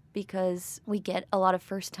 because we get a lot of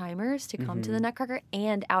first-timers to come to the Nutcracker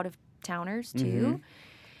and out-of-towners, too.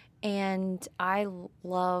 And I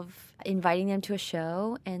love inviting them to a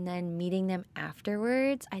show and then meeting them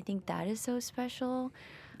afterwards. I think that is so special.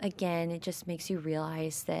 Again, it just makes you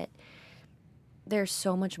realize that there's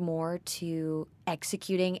so much more to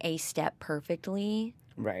executing a step perfectly.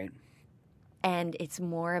 Right. And it's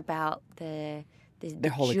more about the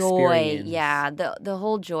whole joy. experience. Yeah, the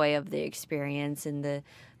whole joy of the experience and the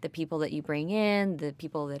people that you bring in, the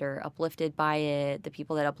people that are uplifted by it, the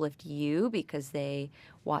people that uplift you because they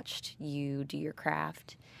watched you do your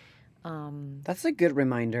craft. That's a good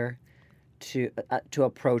reminder to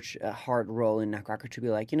approach a hard role in Nutcracker, to be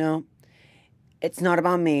like, it's not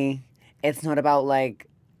about me. It's not about like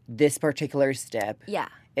this particular step. Yeah.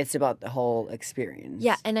 It's about the whole experience.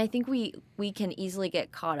 Yeah, and I think we can easily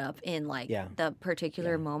get caught up in like the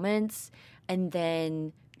particular moments, and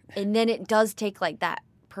then it does take like that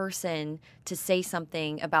person to say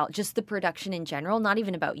something about just the production in general, not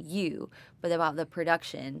even about you, but about the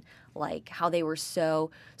production, like how they were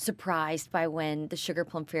so surprised by when the Sugar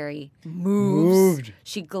Plum Fairy moved.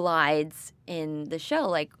 She glides in the show,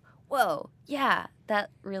 like, whoa, yeah, that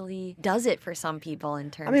really does it for some people in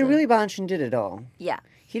terms of... really, Balanchine did it all. Yeah.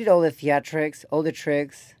 He did all the theatrics, all the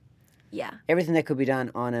tricks. Yeah. Everything that could be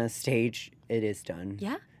done on a stage, it is done.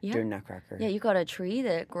 Yeah. During Nutcracker. Yeah, you got a tree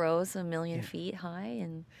that grows 1 million feet high,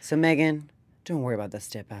 and... So, Megan, don't worry about the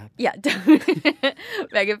step up. Yeah,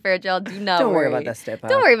 Megan Fairchild, do not Don't worry about that step up.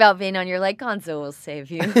 Don't worry about being on your leg. Gonzo will save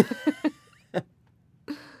you.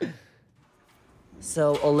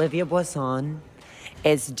 So, Olivia Boisson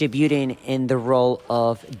is debuting in the role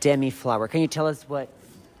of Demi Flower. Can you tell us what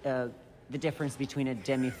the difference between a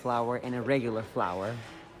demi-flower and a regular flower?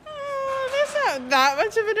 There's not that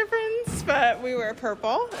much of a difference, but we wear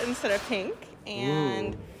purple instead of pink,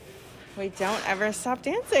 and we don't ever stop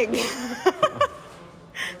dancing.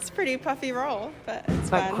 It's a pretty puffy roll, but it's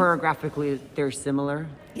fun. Choreographically, they're similar?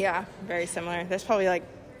 Yeah, very similar. There's probably like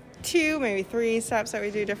 2, maybe 3 steps that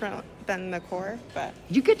we do different than the core, but...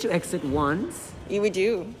 You get to exit once? Yeah, we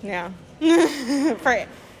do, yeah. For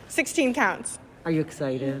 16 counts. Are you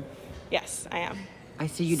excited? Yes, I am. I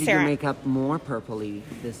see you did your makeup more purpley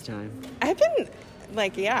this time. I've been,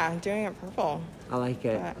 doing it purple. I like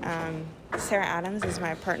it. But, Sarah Adams is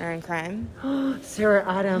my partner in crime. Sarah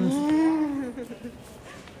Adams.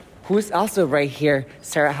 Who's also right here.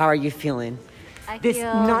 Sarah, how are you feeling? I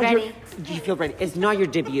feel ready. You feel ready. It's not your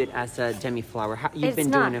debut as a demi-flower. You've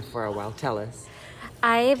been doing it for a while. Tell us.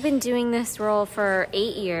 I've been doing this role for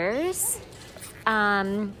 8 years, but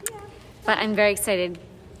I'm very excited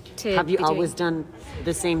to Have you always done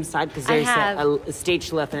the same side? Because there's a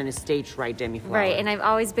stage left and a stage right demi-flower. Right, and I've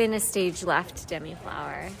always been a stage left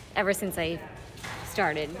demi-flower ever since I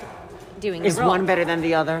started doing the role. Is one better than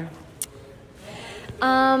the other?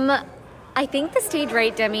 I think the stage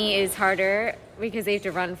right demi is harder because they have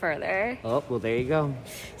to run further. Oh, well, there you go.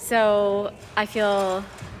 So I feel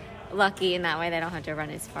lucky in that way. They don't have to run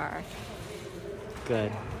as far.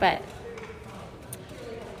 Good. But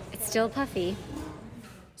it's still puffy.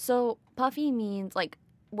 So puffy means, like,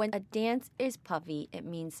 when a dance is puffy, it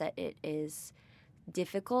means that it is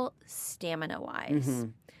difficult stamina-wise. Mm-hmm.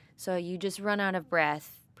 So you just run out of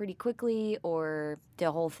breath pretty quickly, or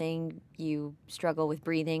the whole thing, you struggle with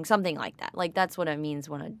breathing, something like that. Like, that's what it means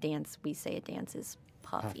when we say a dance is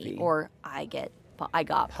puffy. Or I got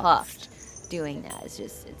puffed doing that.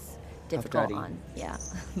 It's difficult on,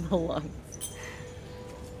 the lungs.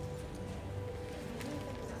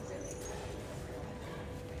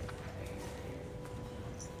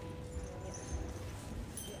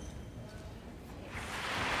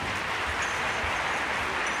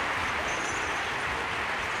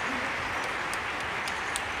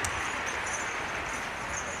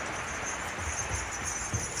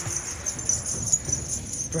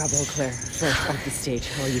 Bravo, Claire. Fresh off the stage.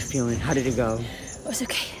 How are you feeling? How did it go? It was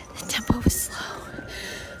okay. The tempo was slow.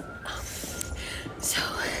 So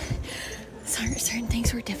certain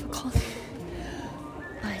things were difficult,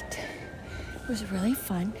 but it was really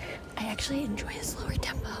fun. I actually enjoy a slower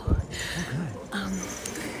tempo. Oh,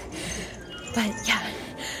 good. But yeah,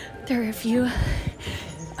 there were a few,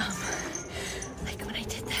 like when I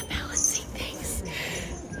did that balancing things.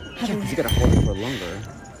 Yeah, because you gotta hold it for longer.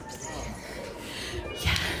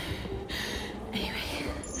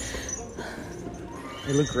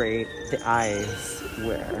 They look great. The eyes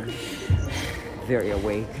were very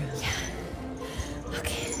awake. Yeah.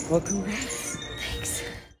 Okay. Well, congrats. Thanks.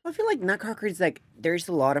 I feel like Nutcracker is like, there's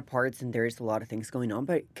a lot of parts and there's a lot of things going on,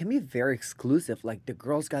 but it can be very exclusive. Like, the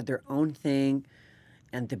girls got their own thing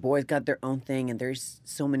and the boys got their own thing, and there's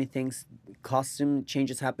so many things. Costume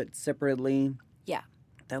changes happen separately. Yeah.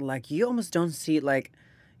 That, like, you almost don't see, like,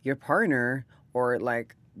 your partner or,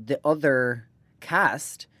 like, the other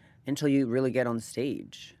cast until you really get on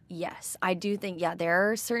stage. Yes, I do think,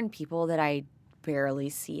 there are certain people that I barely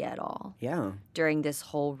see at all. Yeah. During this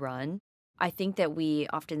whole run. I think that we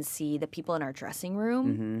often see the people in our dressing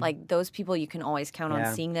room. Mm-hmm. Like, those people, you can always count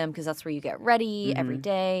on seeing them because that's where you get ready every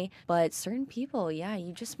day. But certain people,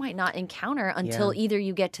 you just might not encounter until either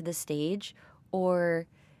you get to the stage or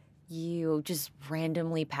you just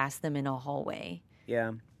randomly pass them in a hallway.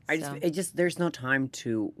 Yeah. There's no time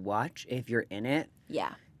to watch if you're in it.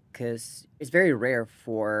 Yeah. Because it's very rare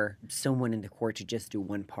for someone in the court to just do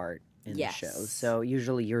one part in the show. So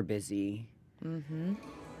usually you're busy. Mm-hmm.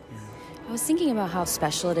 Yeah. I was thinking about how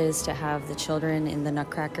special it is to have the children in the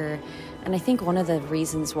Nutcracker. And I think one of the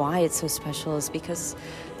reasons why it's so special is because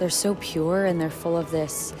they're so pure and they're full of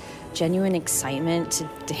this genuine excitement to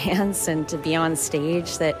dance and to be on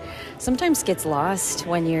stage that sometimes gets lost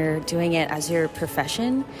when you're doing it as your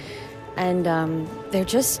profession. And they're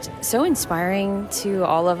just so inspiring to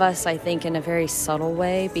all of us, I think, in a very subtle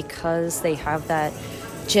way, because they have that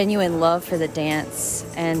genuine love for the dance.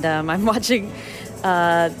 And I'm watching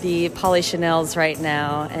the Polichinelles right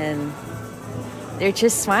now, and they're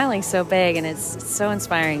just smiling so big, and it's so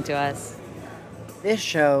inspiring to us. This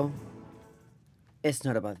show is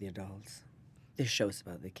not about the adults. This show is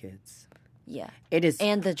about the kids. Yeah. It is.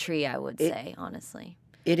 And the tree, I would say, honestly.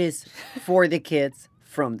 It is for the kids.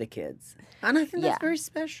 From the kids. And I think that's very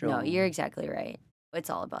special. No, you're exactly right. It's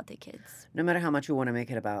all about the kids. No matter how much we want to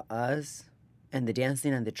make it about us, and the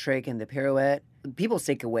dancing and the trick and the pirouette. People's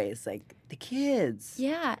takeaway is like the kids.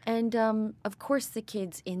 Yeah, and of course the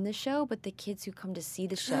kids in the show, but the kids who come to see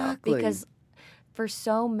the show. Exactly. Because for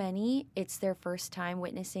so many, it's their first time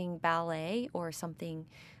witnessing ballet or something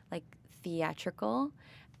like theatrical.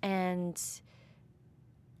 And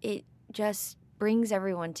it just brings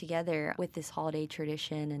everyone together with this holiday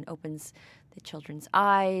tradition and opens the children's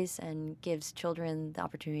eyes and gives children the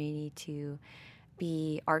opportunity to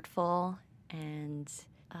be artful and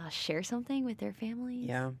share something with their families.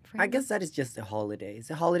 Yeah. I friends. guess that is just the holidays.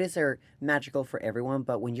 The holidays are magical for everyone,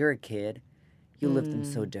 but when you're a kid, you live them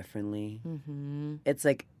so differently. Mm-hmm. It's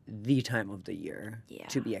like the time of the year Yeah.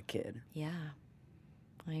 to be a kid. Yeah,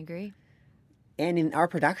 I agree. And in our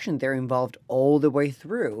production, they're involved all the way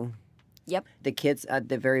through. Yep. The kids at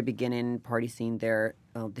the very beginning party scene, they're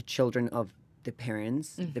the children of the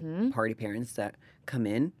parents, the party parents that come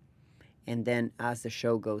in. And then as the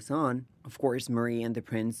show goes on, of course, Marie and the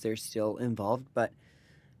prince, they're still involved, but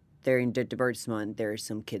they're in the divertisement. There's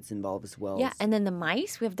some kids involved as well. Yeah, and then the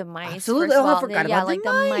mice. We have the mice. Absolutely. First of Oh, I all, forgot yeah, about the like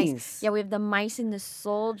the mice. mice. Yeah, we have the mice and the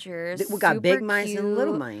soldiers. We got big Super mice and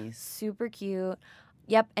little cute, mice. Super cute.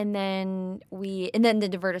 Yep, and then the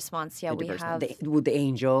divertissements. Yeah, The we divertisement. have with the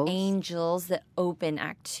angels. angels that open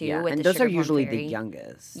Act 2 Yeah, with and the those are Sugar Plum usually Fairy. the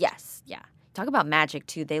youngest. Yes, yeah. Talk about magic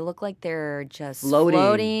too. They look like they're just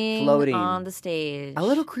Floating. on the stage. A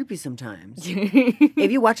little creepy sometimes.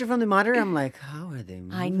 If you watch it from the monitor, I'm like, how are they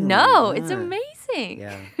moving? I know, like it's that? amazing.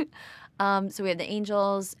 Yeah. So we have the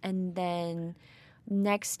angels, and then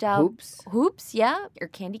next up, Hoops. yeah, or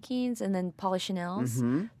candy canes, and then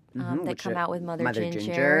Polichinelles that which come are out with Mother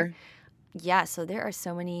Ginger. Yeah, so there are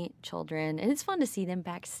so many children, and it's fun to see them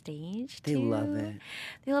backstage. They too. love it.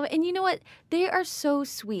 They love it, and you know what? They are so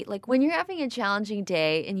sweet. Like when you're having a challenging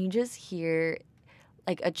day, and you just hear,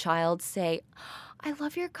 like a child say, "I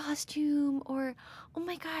love your costume," or "Oh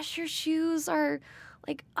my gosh, your shoes are."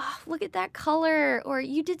 Like, oh, look at that color, or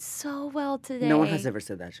you did so well today. No one has ever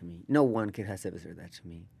said that to me. No one kid has ever said that to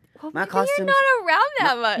me. Well, My maybe costumes. you're not around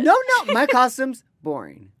that much. No, my costumes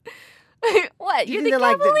boring. What? Do you You're think the they're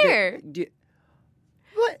like Cavalier.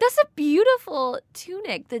 What? That's a beautiful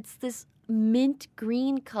tunic. That's this mint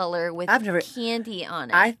green color with I've never- candy on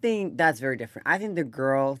it. I think that's very different. I think the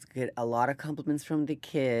girls get a lot of compliments from the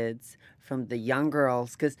kids, from the young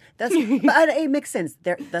girls, because but it makes sense.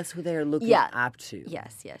 That's who they're looking up to.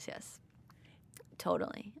 Yes.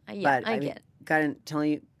 Totally. I But get it.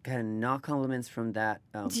 Gotta not compliments from that.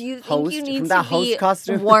 Do you host, think you need from that to host be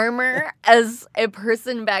costume? warmer as a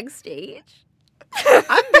person backstage?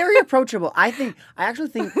 I'm very approachable. I actually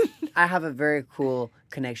think I have a very cool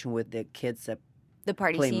connection with the kids that The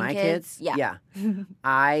party play scene my kids? kids. Yeah.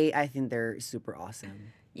 I think they're super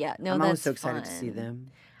awesome. Yeah, no, I'm always that's so excited to see fun.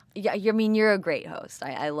 them. Yeah, I mean, you're a great host.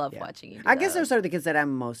 I love watching you do I guess those. those are the kids that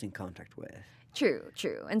I'm most in contact with. True.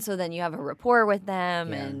 And so then you have a rapport with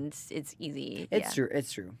them, Yeah. and it's easy. It's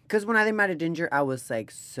true. Because when I did Mother Ginger, I was like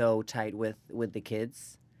so tight with the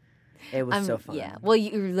kids. It was so fun. Yeah. Well,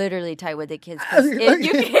 you're literally tight with the kids. 'Cause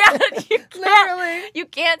you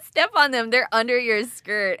can't step on them. They're under your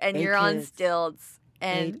skirt, and 8 you're on kids. stilts.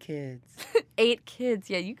 And 8 kids. 8 kids.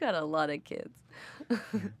 Yeah, you got a lot of kids.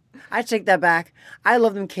 I take that back. I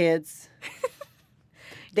love them kids.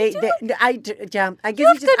 I guess it's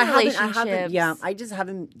just, good relationships. I just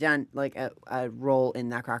haven't done like a role in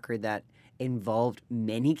Nutcracker that involved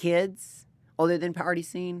many kids other than party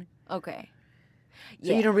scene. Okay.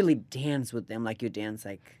 So you don't really dance with them like you dance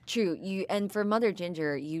like True. And for Mother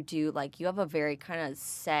Ginger, you do you have a very kind of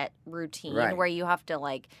set routine Right. where you have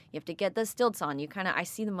to get the stilts on. I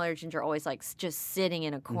see the Mother Ginger always just sitting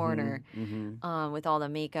in a corner with all the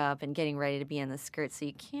makeup and getting ready to be in the skirt. So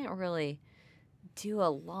you can't really do a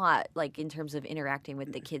lot in terms of interacting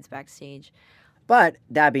with the kids backstage. But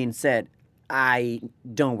that being said, I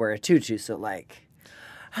don't wear a tutu, so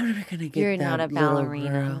I'm never gonna get You're that not a little ballerina.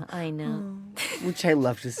 girl. I know. Which I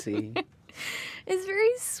love to see. It's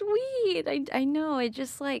very sweet. I know. It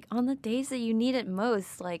just on the days that you need it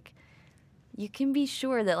most, you can be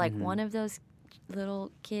sure that one of those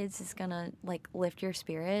little kids is gonna lift your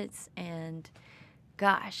spirits, and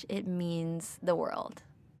gosh, it means the world.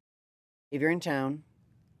 If you're in town,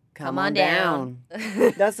 come on down.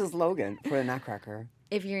 That's the slogan for the Nutcracker.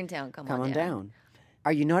 If you're in town, come on down.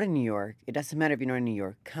 Are you not in New York? It doesn't matter if you're not in New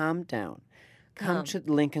York. Come down. Come to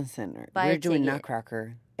the Lincoln Center. Buy We're a doing ticket.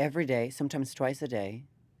 Nutcracker every day, sometimes twice a day.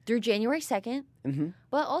 Through January 2nd. Mm-hmm.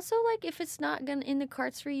 But also, if it's not in the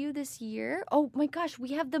carts for you this year, oh my gosh,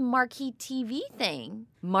 we have the Marquee TV thing.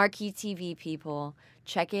 Marquee TV, people,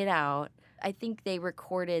 check it out. I think they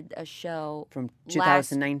recorded a show From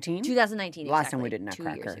 2019? 2019, Last time we exactly, did 2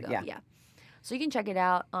 years Nutcracker, ago, yeah. So you can check it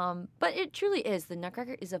out. But it truly is. The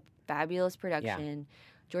Nutcracker is a fabulous production.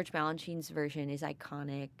 George Balanchine's version is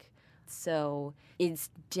iconic. So it's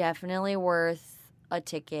definitely worth a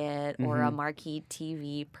ticket or a marquee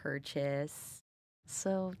TV purchase.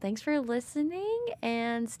 So thanks for listening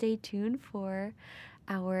and stay tuned for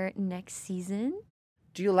our next season.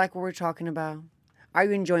 Do you like what we're talking about? Are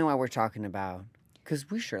you enjoying what we're talking about? Because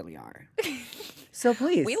we surely are. So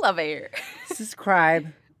please. We love it here.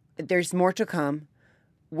 Subscribe. There's more to come.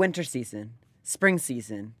 Winter season, spring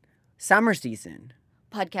season, summer season.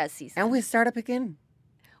 Podcast season. And we start up again.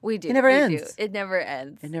 We do. It never we ends. Do. It never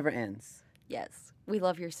ends. It never ends. Yes. We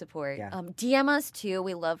love your support. Yeah. DM us too.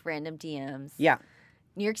 We love random DMs. Yeah.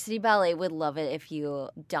 New York City Ballet would love it if you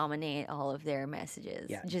dominate all of their messages.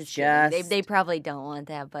 Yeah. Just kidding. They probably don't want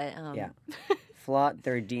that, but yeah. Flood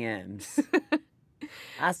their DMs.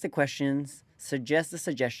 Ask the questions. Suggest the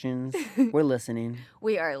suggestions. We're listening.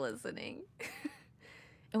 We are listening.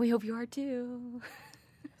 And we hope you are too.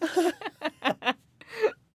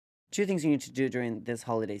 2 things you need to do during this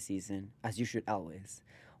holiday season, as you should always.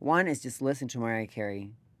 1 is just listen to Mariah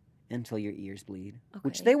Carey until your ears bleed,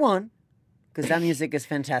 which they won't, because that music is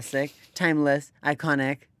fantastic, timeless,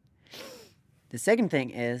 iconic. The second thing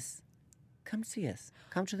is come see us.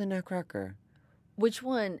 Come to the Nutcracker. Which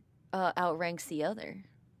one outranks the other?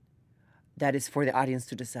 That is for the audience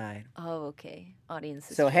to decide. Oh, okay. Audience.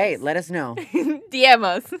 So, hey, let us know. DM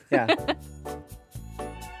us. Yeah.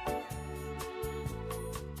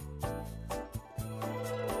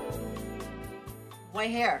 White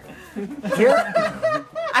hair. Here?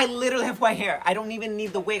 I literally have white hair. I don't even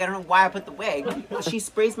need the wig. I don't know why I put the wig. She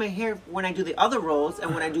sprays my hair when I do the other rolls,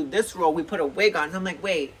 and when I do this roll, we put a wig on. I'm like,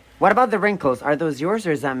 wait. What about the wrinkles? Are those yours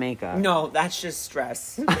or is that makeup? No, that's just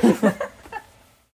stress.